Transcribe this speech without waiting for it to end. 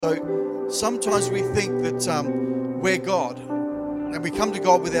So sometimes we think that we're God, and we come to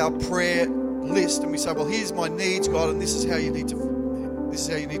God with our prayer list, and we say, well, here's my needs, God, and this is how you need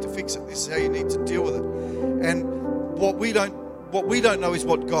to fix it. This is how you need to deal with it. And what we don't know is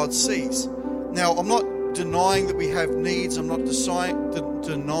what God sees. Now, I'm not denying that we have needs. I'm not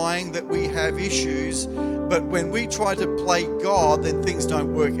denying that we have issues. But when we try to play God, then things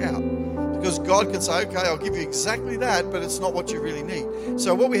don't work out. Because God can say, okay, I'll give you exactly that, but it's not what you really need.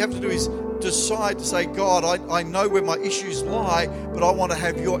 So what we have to do is decide to say, God, I know where my issues lie, but I want to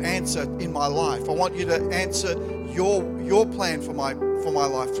have your answer in my life. I want you to answer your plan for my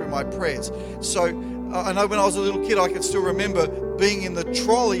life through my prayers. So I know when I was a little kid, I can still remember being in the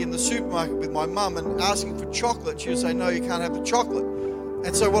trolley in the supermarket with my mum and asking for chocolate. She would say, no, you can't have the chocolate.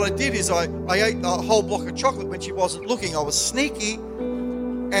 And so what I did is I ate a whole block of chocolate when she wasn't looking. I was sneaky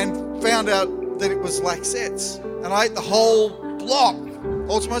and found out that it was laxettes. And I ate the whole block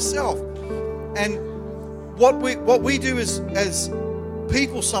all to myself. And what we do as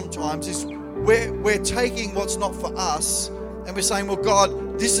people sometimes is we're taking what's not for us and we're saying, well,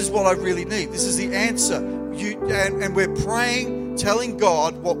 God, this is what I really need. This is the answer. And we're praying, telling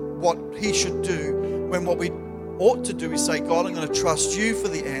God what he should do, when what we ought to do is say, God, I'm going to trust you for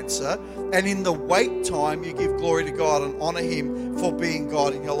the answer. And in the wait time, you give glory to God and honor him for being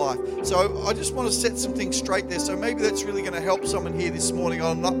God in your life. So I just want to set some things straight there. So maybe that's really going to help someone here this morning.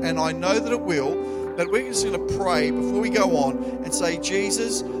 And I know that it will. But we're just going to pray before we go on and say,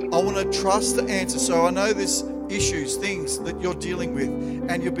 Jesus, I want to trust the answer. So I know there's issues, things that you're dealing with,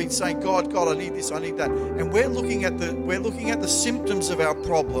 and you've been saying, God, I need this, I need that. And we're looking at the symptoms of our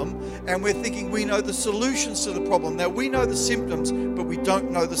problem, and we're thinking we know the solutions to the problem. Now, we know the symptoms, but we don't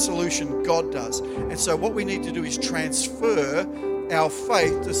know the solution. God does. And so what we need to do is transfer our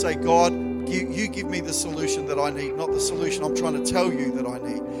faith to say, God, you give me the solution that I need, not the solution I'm trying to tell you that I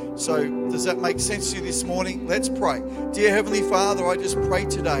need. So does that make sense to you this morning? Let's pray. Dear Heavenly Father, I just pray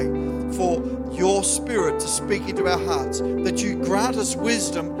today for your Spirit to speak into our hearts, that you grant us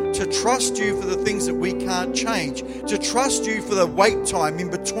wisdom to trust you for the things that we can't change, to trust you for the wait time in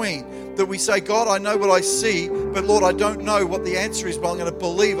between, that we say, God, I know what I see, but Lord, I don't know what the answer is, but I'm going to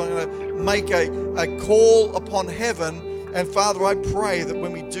believe, I'm going to make a call upon heaven. And Father, I pray that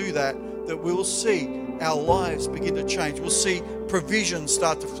when we do that we'll see our lives begin to change. We'll see provision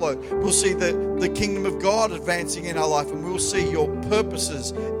start to flow. We'll see the kingdom of God advancing in our life, and we'll see your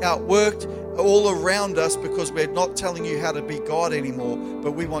purposes outworked all around us, because we're not telling you how to be God anymore,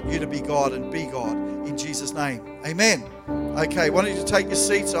 but we want you to be God and be God in Jesus' name. Amen. Okay, why don't you take your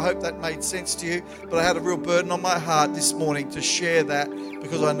seats? I hope that made sense to you, but I had a real burden on my heart this morning to share that,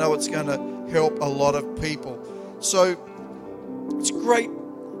 because I know it's going to help a lot of people. So it's great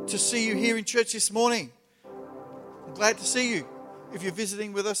to see you here in church this morning. I'm glad to see you. If you're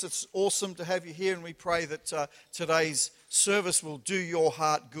visiting with us, it's awesome to have you here, and we pray that today's service will do your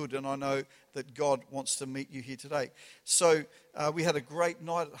heart good, and I know that God wants to meet you here today. So we had a great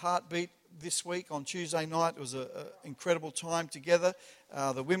night at Heartbeat this week on Tuesday night. It was an incredible time together.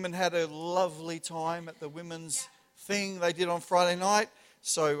 The women had a lovely time at the women's thing they did on Friday night.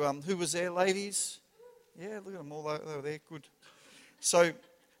 So who was there, ladies? Yeah, look at them all. They were there. Good. So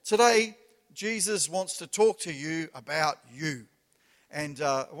today, Jesus wants to talk to you about you. And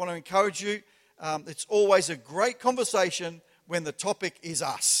I want to encourage you, it's always a great conversation when the topic is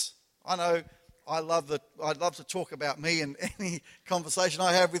us. I know I'd love to talk about me, and any conversation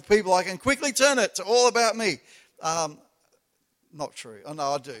I have with people, I can quickly turn it to all about me. Not true. I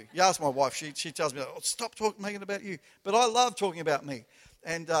know I do. You ask my wife, she tells me, stop making about you. But I love talking about me.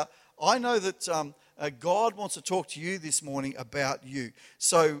 And I know that God wants to talk to you this morning about you.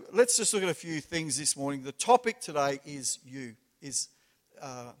 So let's just look at a few things this morning. The topic today is you.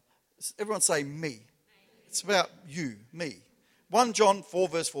 Everyone say me. It's about you, me. 1 John 4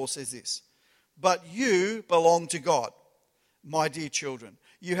 verse 4 says this: but you belong to God, my dear children.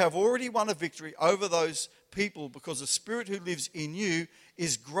 You have already won a victory over those people, because the Spirit who lives in you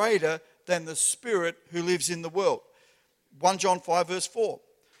is greater than the spirit who lives in the world. 1 John 5 verse 4.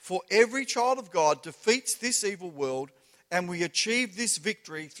 For every child of God defeats this evil world, and we achieve this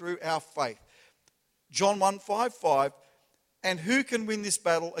victory through our faith. John 1:5. And who can win this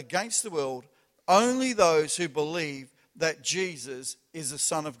battle against the world? Only those who believe that Jesus is the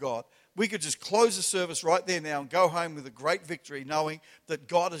Son of God. We could just close the service right there now and go home with a great victory, knowing that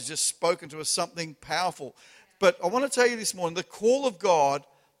God has just spoken to us something powerful. But I want to tell you this morning, the call of God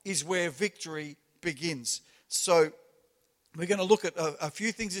is where victory begins. So We're going to look at a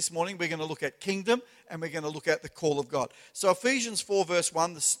few things this morning. We're going to look at kingdom, and we're going to look at the call of God. So Ephesians 4 verse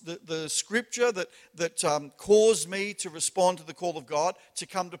 1, the scripture that caused me to respond to the call of God to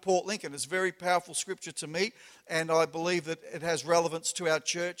come to Port Lincoln. It's a very powerful scripture to me, and I believe that it has relevance to our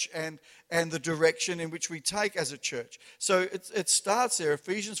church and the direction in which we take as a church. So it starts there,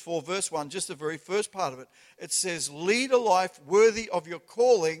 Ephesians 4 verse 1, just the very first part of it. It says, lead a life worthy of your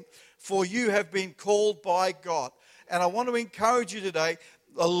calling, for you have been called by God. And I want to encourage you today,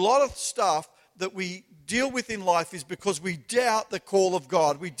 a lot of stuff that we deal with in life is because we doubt the call of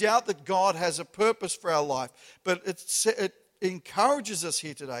God. We doubt that God has a purpose for our life. But it encourages us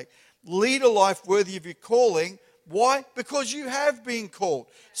here today. Lead a life worthy of your calling. Why? Because you have been called.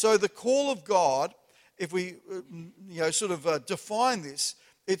 So the call of God, if we define this,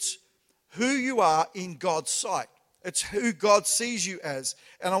 it's who you are in God's sight. It's who God sees you as.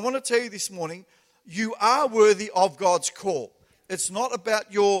 And I want to tell you this morning, you are worthy of God's call. It's not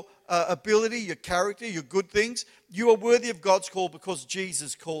about your ability, your character, your good things. You are worthy of God's call because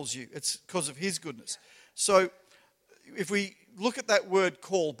Jesus calls you. It's because of his goodness. So if we look at that word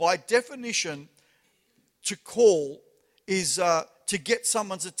call, by definition, to call is to get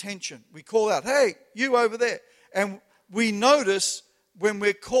someone's attention. We call out, hey, you over there. And we notice when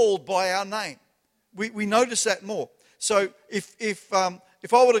we're called by our name. We notice that more. So if I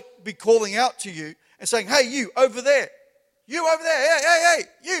were to be calling out to you and saying, hey, you over there, hey,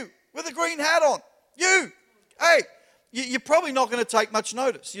 you with a green hat on, you, hey, you're probably not going to take much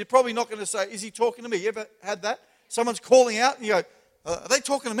notice. You're probably not going to say, is he talking to me? You ever had that? Someone's calling out and you go, are they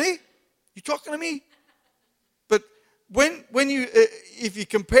talking to me? You talking to me? But when you, if you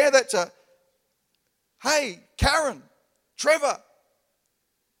compare that to, hey, Karen, Trevor,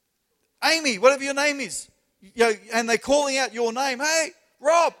 Amy, whatever your name is, and they're calling out your name, hey,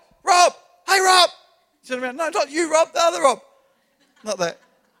 Rob, hey, Rob. You turn around, no, not you, Rob, the other Rob. Not that.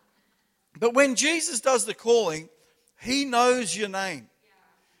 But when Jesus does the calling, he knows your name.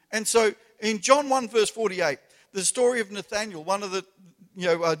 And so in John 1 verse 48, the story of Nathanael, one of the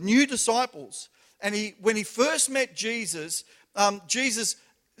new disciples, and when he first met Jesus, Jesus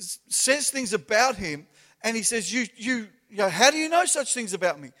says things about him, and he says, how do you know such things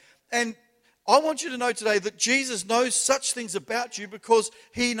about me? And I want you to know today that Jesus knows such things about you because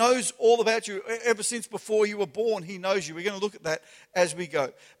he knows all about you. Ever since before you were born, he knows you. We're going to look at that as we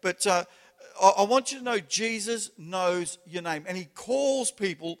go. But I want you to know Jesus knows your name, and he calls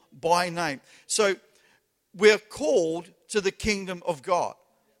people by name. So we're called to the kingdom of God.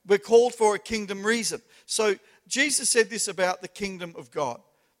 We're called for a kingdom reason. So Jesus said this about the kingdom of God.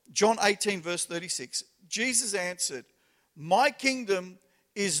 John 18 verse 36. Jesus answered, my kingdom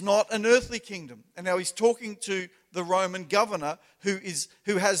is not an earthly kingdom. And now he's talking to the Roman governor who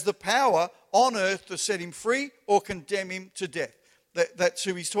has the power on earth to set him free or condemn him to death. That's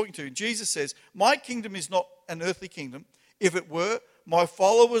who he's talking to. And Jesus says, my kingdom is not an earthly kingdom. If it were, my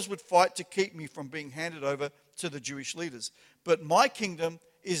followers would fight to keep me from being handed over to the Jewish leaders. But my kingdom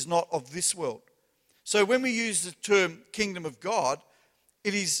is not of this world. So when we use the term kingdom of God,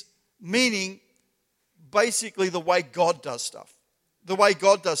 it is meaning basically the way God does stuff. The way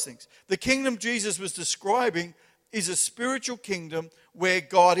God does things. The kingdom Jesus was describing is a spiritual kingdom where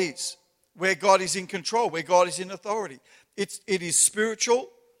God is in control, where God is in authority. It is spiritual,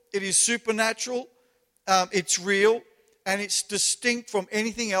 it is supernatural, it's real, and it's distinct from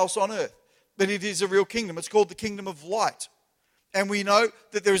anything else on earth. But it is a real kingdom. It's called the kingdom of light. And we know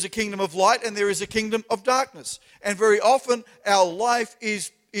that there is a kingdom of light and there is a kingdom of darkness. And very often our life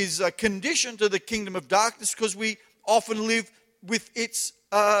is conditioned to the kingdom of darkness because we often live with its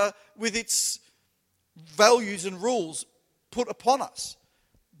values and rules put upon us.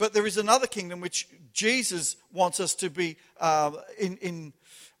 But there is another kingdom which Jesus wants us to be enlightened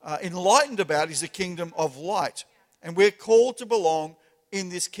about, is the kingdom of light. And we're called to belong in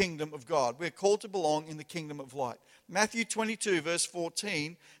this kingdom of God. We're called to belong in the kingdom of light. Matthew 22 verse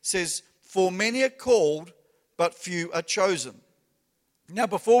 14 says, for many are called, but few are chosen. Now,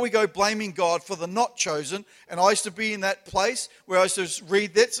 before we go blaming God for the not chosen, and I used to be in that place where I used to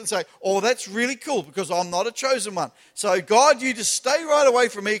read this and say, oh, that's really cool because I'm not a chosen one. So, God, you just stay right away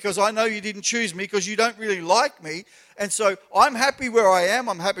from me because I know you didn't choose me because you don't really like me. And so I'm happy where I am.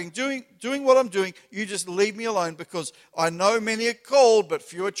 I'm happy doing what I'm doing. You just leave me alone because I know many are called, but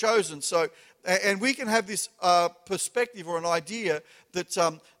few are chosen. So, and we can have this perspective or an idea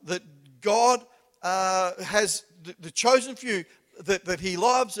that God has the chosen few that he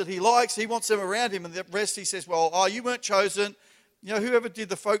loves, that he likes, he wants them around him, and the rest he says, well, you weren't chosen. You know, whoever did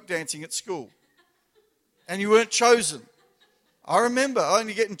the folk dancing at school? And you weren't chosen. I remember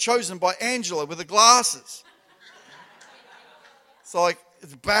only getting chosen by Angela with the glasses. It's like,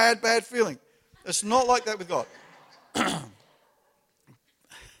 it's a bad, bad feeling. It's not like that with God. Now,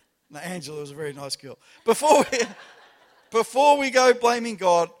 Angela was a very nice girl. Before we go blaming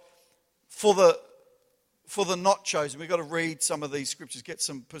God for the not chosen, we've got to read some of these scriptures, get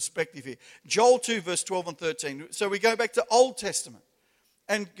some perspective here. Joel 2, verse 12 and 13. So we go back to Old Testament.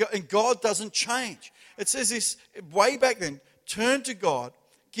 And God doesn't change. It says this way back then, turn to God,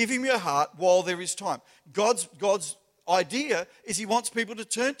 give him your heart while there is time. God's idea is he wants people to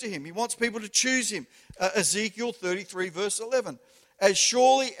turn to him. He wants people to choose him. Ezekiel 33, verse 11. As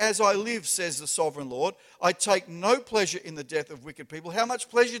surely as I live, says the sovereign Lord, I take no pleasure in the death of wicked people. How much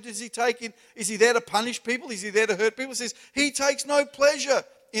pleasure does he take in? Is he there to punish people? Is he there to hurt people? It says he takes no pleasure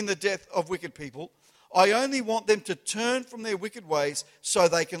in the death of wicked people. I only want them to turn from their wicked ways so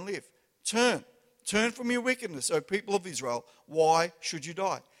they can live. Turn from your wickedness, O people of Israel. Why should you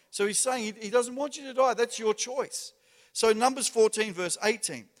die? So he's saying he doesn't want you to die. That's your choice. So Numbers 14, verse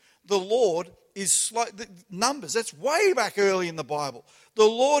 18. The Lord is slow. Numbers, that's way back early in the Bible. The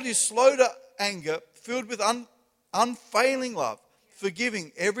Lord is slow to anger, filled with unfailing love,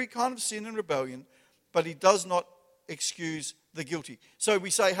 forgiving every kind of sin and rebellion, but he does not excuse the guilty. So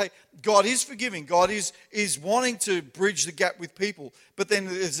we say, hey, God is forgiving. God is wanting to bridge the gap with people. But then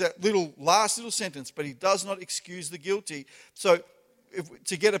there's that last little sentence, but he does not excuse the guilty. So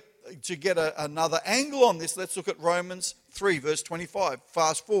to get another angle on this, let's look at Romans 3, verse 25.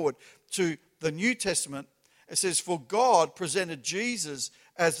 Fast forward to the New Testament. It says, for God presented Jesus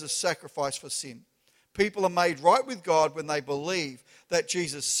as the sacrifice for sin. People are made right with God when they believe that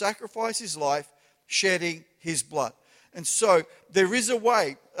Jesus sacrificed his life, shedding his blood. And so there is a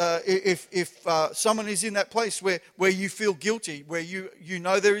way, if someone is in that place where you feel guilty, where you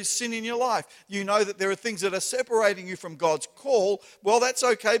know there is sin in your life, you know that there are things that are separating you from God's call, well, that's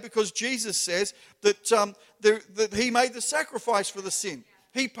okay, because Jesus says that he made the sacrifice for the sin.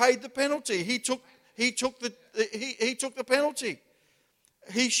 He paid the penalty. He took the penalty.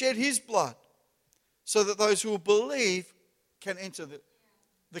 He shed his blood so that those who will believe can enter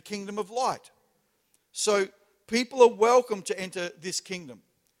the kingdom of light. So people are welcome to enter this kingdom.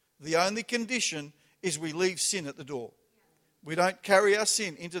 The only condition is we leave sin at the door. We don't carry our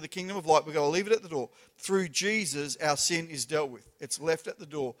sin into the kingdom of light. We've got to leave it at the door. Through Jesus, our sin is dealt with. It's left at the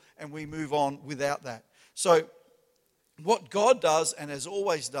door, and we move on without that. So what God does, and has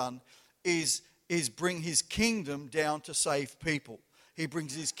always done, is bring his kingdom down to save people. He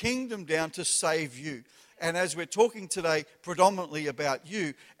brings his kingdom down to save you. And as we're talking today predominantly about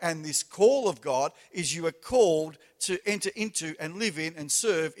you, and this call of God is you are called to enter into and live in and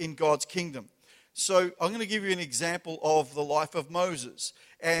serve in God's kingdom. So I'm going to give you an example of the life of Moses.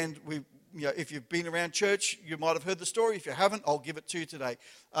 And if you've been around church, you might have heard the story. If you haven't, I'll give it to you today.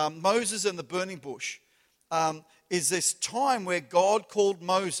 Moses and the burning bush is this time where God called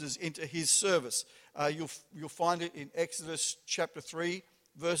Moses into his service. You'll find it in Exodus chapter 3,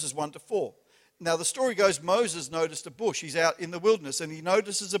 verses 1 to 4. Now, the story goes, Moses noticed a bush. He's out in the wilderness, and he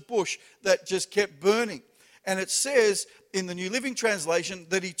notices a bush that just kept burning. And it says in the New Living Translation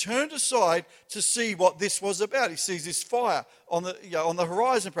that he turned aside to see what this was about. He sees this fire on the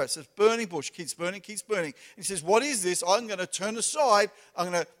horizon, perhaps. This burning bush keeps burning, keeps burning. He says, what is this? I'm going to turn aside. I'm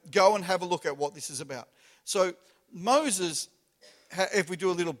going to go and have a look at what this is about. So Moses, if we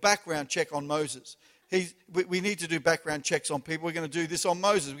do a little background check on Moses, we need to do background checks on people. We're going to do this on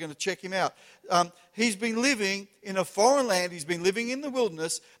Moses. We're going to check him out. He's been living in a foreign land. He's been living in the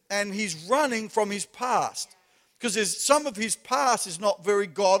wilderness, and he's running from his past. Because some of his past is not very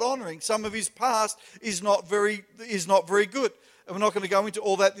God-honoring. Some of his past is not very good. And we're not going to go into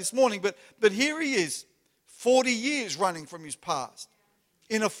all that this morning. But here he is, 40 years running from his past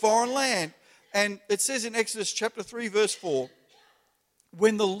in a foreign land. And it says in Exodus chapter 3, verse 4,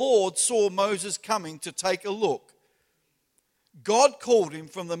 when the Lord saw Moses coming to take a look, God called him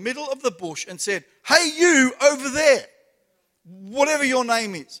from the middle of the bush and said, hey, you over there, whatever your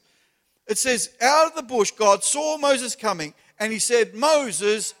name is. It says, out of the bush, God saw Moses coming, and he said,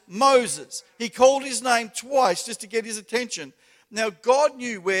 Moses, Moses. He called his name twice just to get his attention. Now, God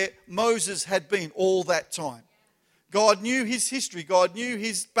knew where Moses had been all that time. God knew his history. God knew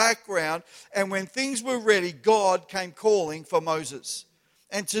his background. And when things were ready, God came calling for Moses.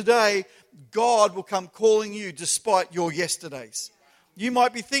 And today, God will come calling you despite your yesterdays. You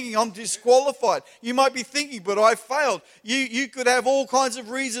might be thinking, I'm disqualified. You might be thinking, but I failed. You could have all kinds of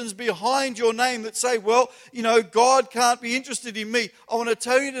reasons behind your name that say, well, God can't be interested in me. I want to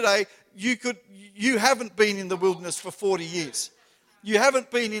tell you today, you haven't been in the wilderness for 40 years. You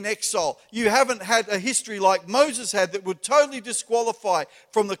haven't been in exile. You haven't had a history like Moses had that would totally disqualify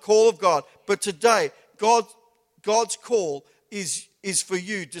from the call of God. But today, God's call is for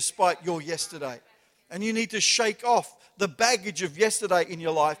you despite your yesterday. And you need to shake off the baggage of yesterday in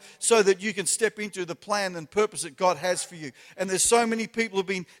your life so that you can step into the plan and purpose that God has for you. And there's so many people who've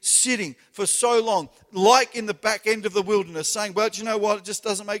been sitting for so long, like in the back end of the wilderness, saying, well, do you know what? It just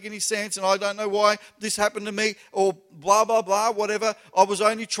doesn't make any sense, and I don't know why this happened to me, or blah, blah, blah, whatever. I was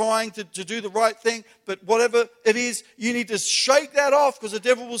only trying to do the right thing. But whatever it is, you need to shake that off, because the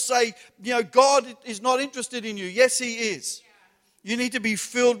devil will say, God is not interested in you. Yes, he is. You need to be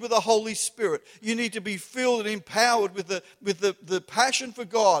filled with the Holy Spirit. You need to be filled and empowered with the passion for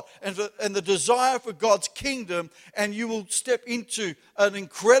God and the desire for God's kingdom, and you will step into an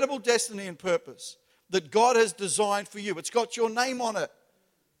incredible destiny and purpose that God has designed for you. It's got your name on it.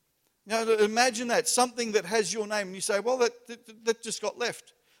 Imagine that, something that has your name, and you say, well, that just got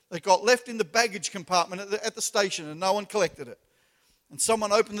left. It got left in the baggage compartment at the station, and no one collected it. And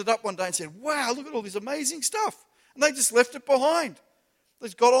someone opened it up one day and said, wow, look at all this amazing stuff. And they just left it behind. They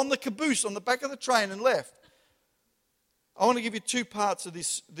just got on the caboose on the back of the train and left. I want to give you two parts of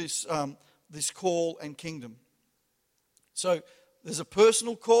this call and kingdom. So there's a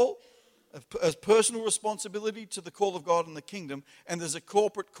personal call, a personal responsibility to the call of God and the kingdom, and there's a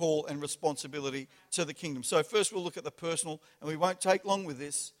corporate call and responsibility to the kingdom. So first we'll look at the personal, and we won't take long with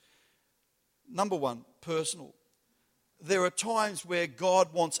this. Number one, personal. There are times where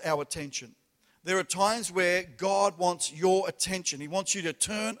God wants our attention. There are times where God wants your attention. He wants you to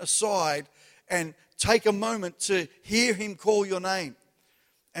turn aside and take a moment to hear him call your name.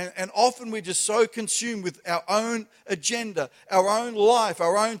 And often we're just so consumed with our own agenda, our own life,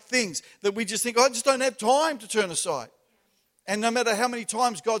 our own things, that we just think, I just don't have time to turn aside. And no matter how many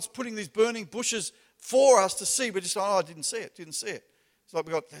times God's putting these burning bushes for us to see, we're just like, I didn't see it. It's like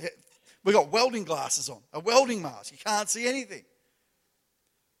we got welding glasses on, a welding mask. You can't see anything.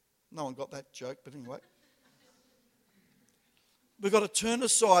 No one got that joke, but anyway. We've got to turn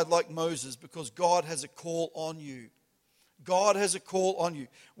aside like Moses, because God has a call on you. God has a call on you.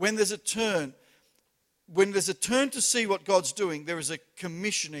 When there's a turn to see what God's doing, there is a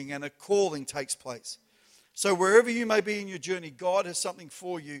commissioning and a calling takes place. So wherever you may be in your journey, God has something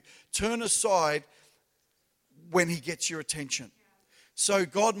for you. Turn aside when he gets your attention. So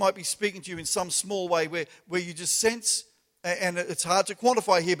God might be speaking to you in some small way where you just sense, and it's hard to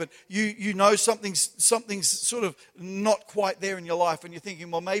quantify here, but you know something's sort of not quite there in your life, and you're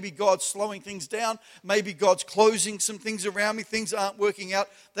thinking, well, maybe God's slowing things down, maybe God's closing some things around me, things aren't working out.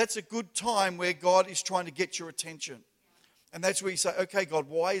 That's a good time where God is trying to get your attention. And that's where you say, okay, God,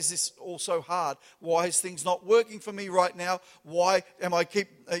 why is this all so hard? Why is things not working for me right now? Why am I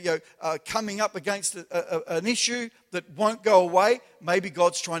coming up against an issue that won't go away? Maybe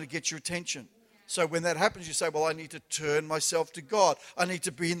God's trying to get your attention. So when that happens, you say, well, I need to turn myself to God. I need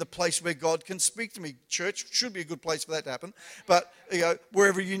to be in the place where God can speak to me. Church should be a good place for that to happen. But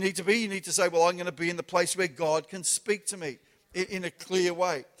wherever you need to be, you need to say, well, I'm going to be in the place where God can speak to me in a clear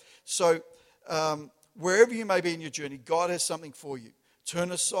way. So wherever you may be in your journey, God has something for you.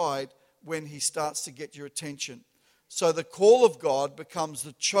 Turn aside when he starts to get your attention. So the call of God becomes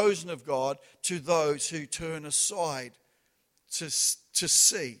the chosen of God to those who turn aside to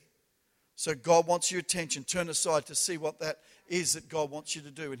see. So God wants your attention. Turn aside to see what that is that God wants you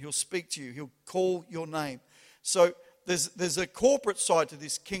to do. And he'll speak to you. He'll call your name. So there's a corporate side to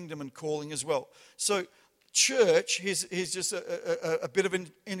this kingdom and calling as well. So church, here's just a bit of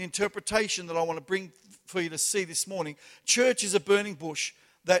an interpretation that I want to bring for you to see this morning. Church is a burning bush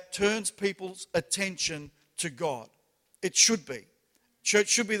that turns people's attention to God. It should be. Church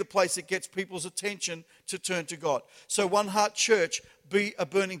should be the place that gets people's attention to turn to God. So One Heart Church, be a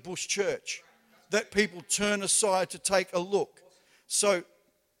burning bush church that people turn aside to take a look. So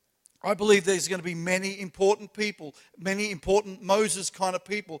I believe there's going to be many important people, many important Moses kind of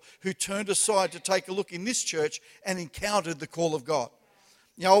people who turned aside to take a look in this church and encountered the call of God.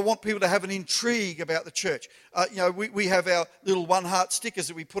 I want people to have an intrigue about the church. We have our little One Heart stickers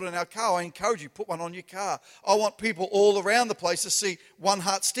that we put on our car. I encourage you, put one on your car. I want people all around the place to see One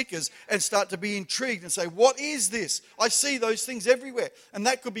Heart stickers and start to be intrigued and say, what is this? I see those things everywhere. And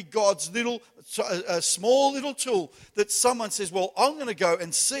that could be God's a small little tool that someone says, well, I'm going to go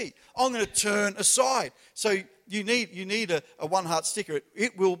and see. I'm going to turn aside. So you need a One Heart sticker.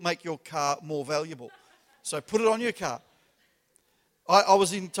 It will make your car more valuable. So put it on your car. I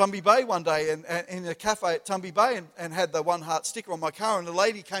was in Tumby Bay one day and in a cafe at Tumby Bay and had the One Heart sticker on my car, and the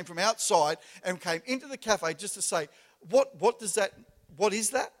lady came from outside and came into the cafe just to say, what is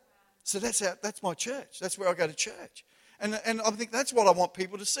that? So that's my church. That's where I go to church. And I think that's what I want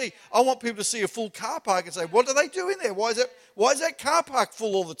people to see. I want people to see a full car park and say, what do they do in there? Why is that car park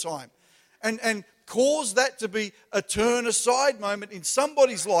full all the time? And cause that to be a turn aside moment in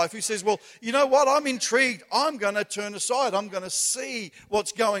somebody's life who says, well, you know what, I'm intrigued. I'm going to turn aside. I'm going to see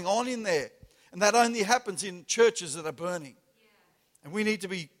what's going on in there. And that only happens in churches that are burning. And we need to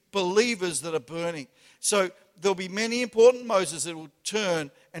be believers that are burning. So there'll be many important Moses that will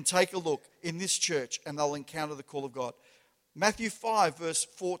turn and take a look in this church, and they'll encounter the call of God. Matthew 5, verse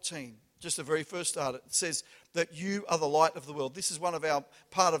 14, just the very first start, it says that you are the light of the world. This is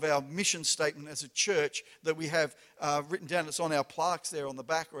part of our mission statement as a church that we have written down. It's on our plaques there on the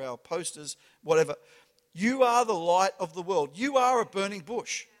back, or our posters, whatever. You are the light of the world. You are a burning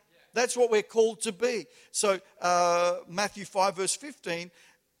bush. That's what we're called to be. So Matthew 5, verse 15,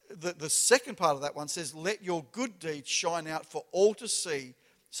 the second part of that one says, let your good deeds shine out for all to see,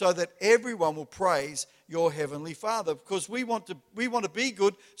 so that everyone will praise your heavenly Father. Because we want to be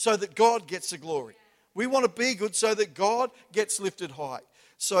good so that God gets the glory. We want to be good so that God gets lifted high.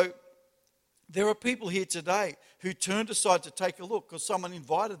 So there are people here today who turned aside to take a look because someone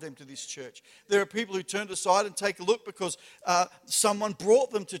invited them to this church. There are people who turned aside and take a look because someone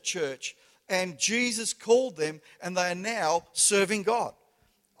brought them to church, and Jesus called them, and they are now serving God.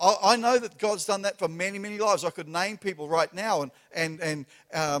 I know that God's done that for many, many lives. I could name people right now and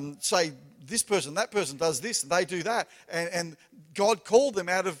say this person, that person does this, and they do that. And God called them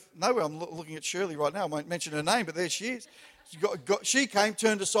out of nowhere. I'm looking at Shirley right now. I won't mention her name, but there she is. She came,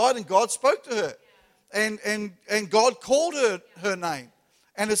 turned aside, and God spoke to her. And God called her name.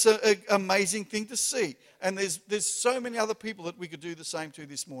 And it's an amazing thing to see. And there's so many other people that we could do the same to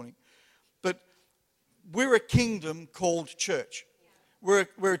this morning. But we're a kingdom called church. We're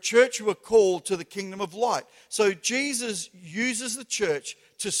a church who are called to the kingdom of light. So Jesus uses the church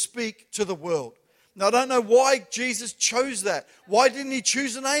to speak to the world. Now, I don't know why Jesus chose that. Why didn't he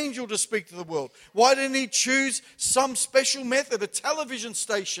choose an angel to speak to the world? Why didn't he choose some special method, a television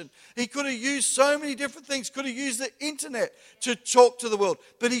station? He could have used so many different things. Could have used the internet to talk to the world.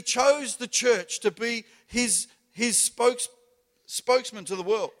 But he chose the church to be his spokesman to the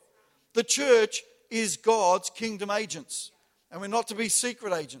world. The church is God's kingdom agents. And we're not to be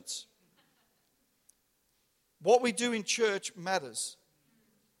secret agents. What we do in church matters.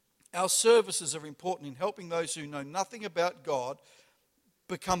 Our services are important in helping those who know nothing about God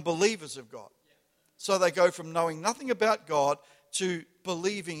become believers of God. So they go from knowing nothing about God to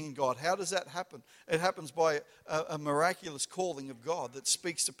believing in God. How does that happen? It happens by a miraculous calling of God that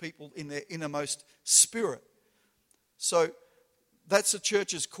speaks to people in their innermost spirit. So that's the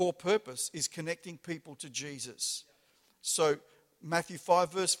church's core purpose, is connecting people to Jesus. So Matthew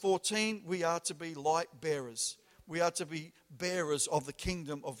 5 verse 14, we are to be light bearers. We are to be bearers of the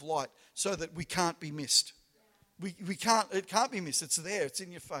kingdom of light so that we can't be missed. It can't be missed. It's there. It's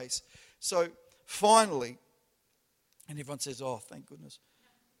in your face. So finally, and everyone says, oh, thank goodness.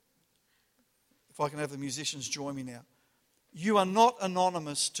 If I can have the musicians join me now. You are not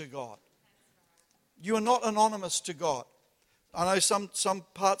anonymous to God. You are not anonymous to God. I know some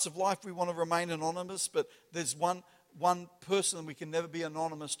parts of life we want to remain anonymous, but there's one person we can never be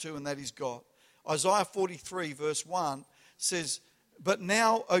anonymous to, and that is God. Isaiah 43 verse 1 says, but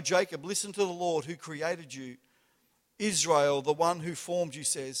now, O Jacob, listen to the Lord who created you. Israel, the one who formed you,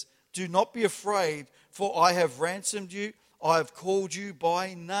 says, do not be afraid, for I have ransomed you. I have called you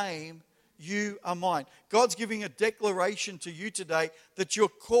by name. You are mine. God's giving a declaration to you today that you're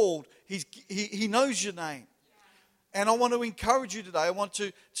called. He knows your name. And I want to encourage you today. I want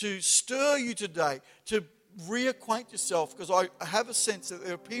to stir you today to reacquaint yourself, because I have a sense that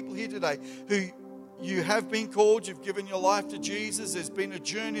there are people here today who you have been called, you've given your life to Jesus, there's been a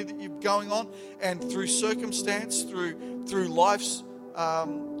journey that you're going on, and through circumstance, through life's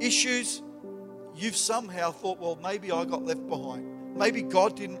issues, you've somehow thought, well, maybe I got left behind. Maybe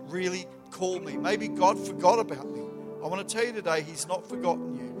God didn't really call me. Maybe God forgot about me. I want to tell you today, He's not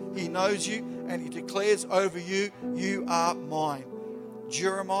forgotten you. He knows you, and He declares over you, you are mine.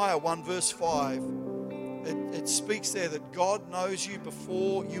 Jeremiah 1 verse 5. It speaks there that God knows you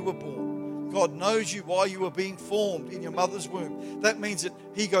before you were born. God knows you while you were being formed in your mother's womb. That means that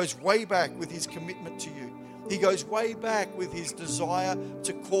He goes way back with His commitment to you. He goes way back with His desire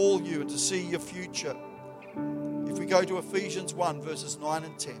to call you and to see your future. If we go to Ephesians 1 verses 9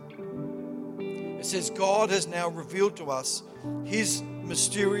 and 10, it says, God has now revealed to us His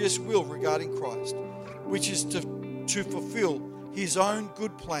mysterious will regarding Christ, which is to fulfill His own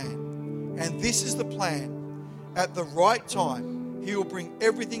good plan. And this is the plan. At the right time, He will bring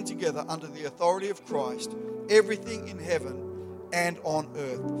everything together under the authority of Christ, everything in heaven and on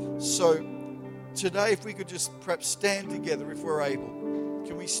earth. So today, if we could just perhaps stand together if we're able.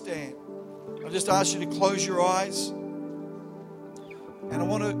 Can we stand? I just ask you to close your eyes. And I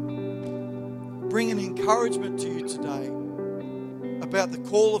want to bring an encouragement to you today about the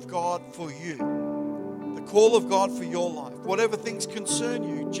call of God for you, the call of God for your life. Whatever things concern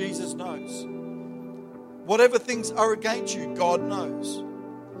you, Jesus knows. Whatever things are against you, God knows.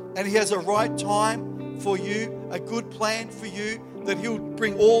 And He has a right time for you, a good plan for you, that He'll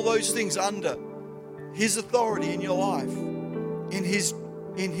bring all those things under His authority in your life, in His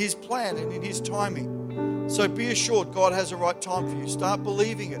plan and in His timing. So be assured God has a right time for you. Start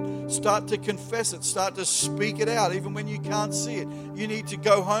believing it. Start to confess it. Start to speak it out even when you can't see it. You need to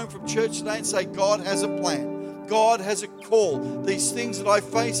go home from church today and say, God has a plan. God has a call. These things that I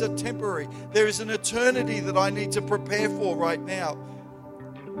face are temporary. There is an eternity that I need to prepare for right now.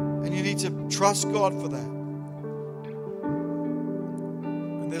 And you need to trust God for that.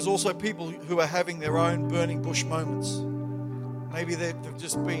 And there's also people who are having their own burning bush moments. Maybe they've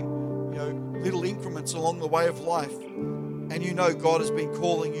just been, little increments along the way of life. And you know God has been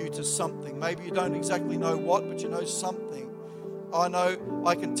calling you to something. Maybe you don't exactly know what, but you know something. I know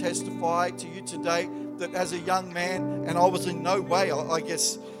I can testify to you today that as a young man, and I was in no way, I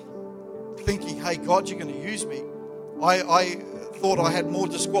guess, thinking, hey, God, you're going to use me. I thought I had more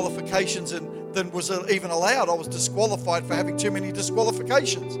disqualifications than was even allowed. I was disqualified for having too many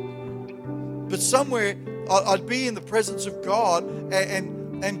disqualifications. But somewhere I'd be in the presence of God,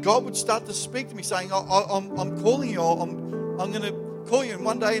 and God would start to speak to me saying, I'm calling you, I'm going to call you. And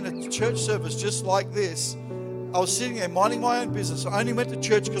one day in a church service just like this, I was sitting there minding my own business. I only went to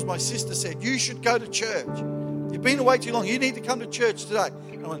church because my sister said, you should go to church. You've been away too long. You need to come to church today.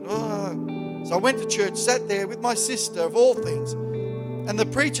 And I went, oh. So I went to church, sat there with my sister, of all things. And the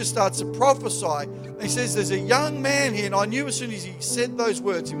preacher starts to prophesy. And he says, there's a young man here. And I knew as soon as he said those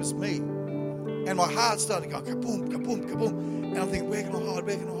words, it was me. And my heart started going, kaboom, kaboom, kaboom. And I'm thinking, where can I hide?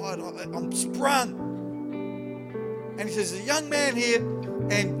 Where can I hide? I'm sprung. And he says, there's a young man here.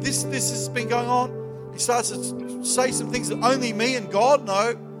 And this has been going on. He starts to say some things that only me and God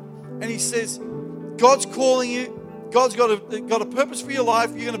know. And he says, God's calling you. God's got a purpose for your life.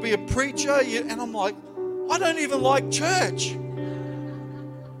 You're going to be a preacher. And I'm like, I don't even like church.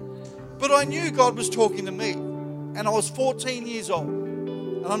 But I knew God was talking to me. And I was 14 years old.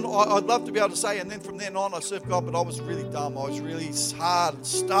 And I'd love to be able to say, and then from then on I served God, but I was really dumb. I was really hard and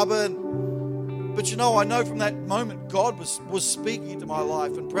stubborn. But I know from that moment God was speaking into my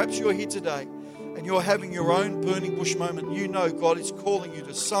life. And perhaps you're here today and you're having your own burning bush moment. You know God is calling you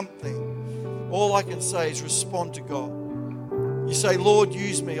to something. All I can say is respond to God. You say, Lord,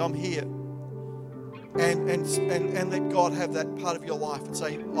 use me. I'm here. And let God have that part of your life and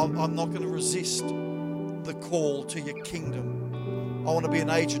say, I'm not going to resist the call to your kingdom. I want to be an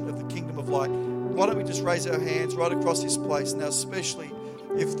agent of the kingdom of light. Why don't we just raise our hands right across this place now, especially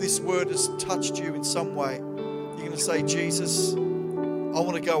if this word has touched you in some way. You're going to say, Jesus, I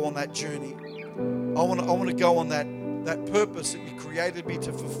want to go on that journey. I want to go on that purpose that you created me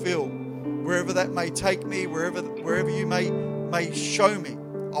to fulfill. Wherever that may take me, wherever you may show me,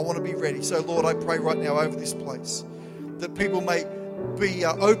 I want to be ready. So, Lord, I pray right now over this place that people may be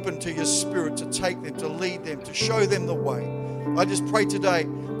open to your Spirit to take them, to lead them, to show them the way. I just pray today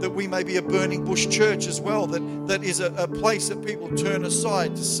that we may be a burning bush church as well, that is a place that people turn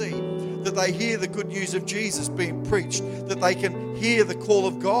aside to see, that they hear the good news of Jesus being preached, that they can hear the call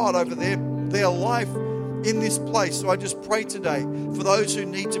of God over their life in this place. So I just pray today for those who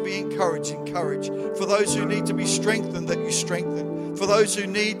need to be encouraged, encourage. For those who need to be strengthened, that you strengthen. For those who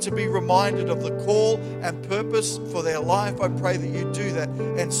need to be reminded of the call and purpose for their life, I pray that you do that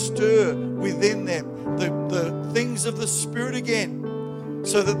and stir within them the things of the Spirit again,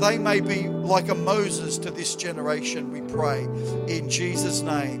 so that they may be like a Moses to this generation, we pray. In Jesus'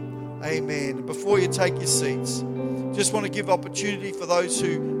 name, amen. Before you take your seats, just want to give opportunity for those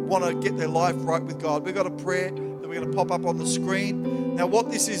who want to get their life right with God. We've got a prayer that we're going to pop up on the screen. Now,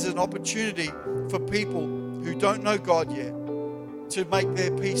 what this is an opportunity for people who don't know God yet to make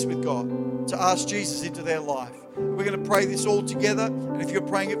their peace with God, to ask Jesus into their life. We're going to pray this all together. And if you're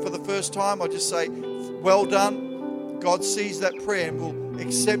praying it for the first time, I just say, well done. God sees that prayer and will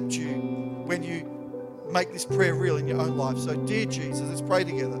accept you when you make this prayer real in your own life. So, dear Jesus, let's pray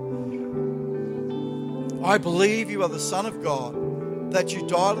together. I believe you are the Son of God, that you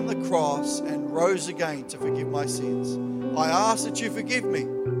died on the cross and rose again to forgive my sins. I ask that you forgive me.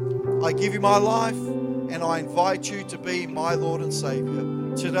 I give you my life and I invite you to be my Lord and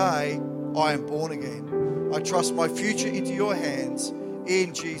Savior. Today, I am born again. I trust my future into your hands.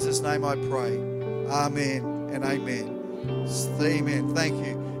 In Jesus' name I pray. Amen and amen. Amen. Thank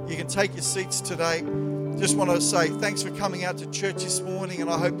you. You can take your seats today. Just want to say thanks for coming out to church this morning, and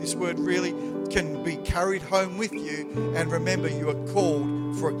I hope this word really can be carried home with you. And remember, you are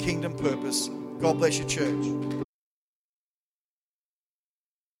called for a kingdom purpose. God bless your church.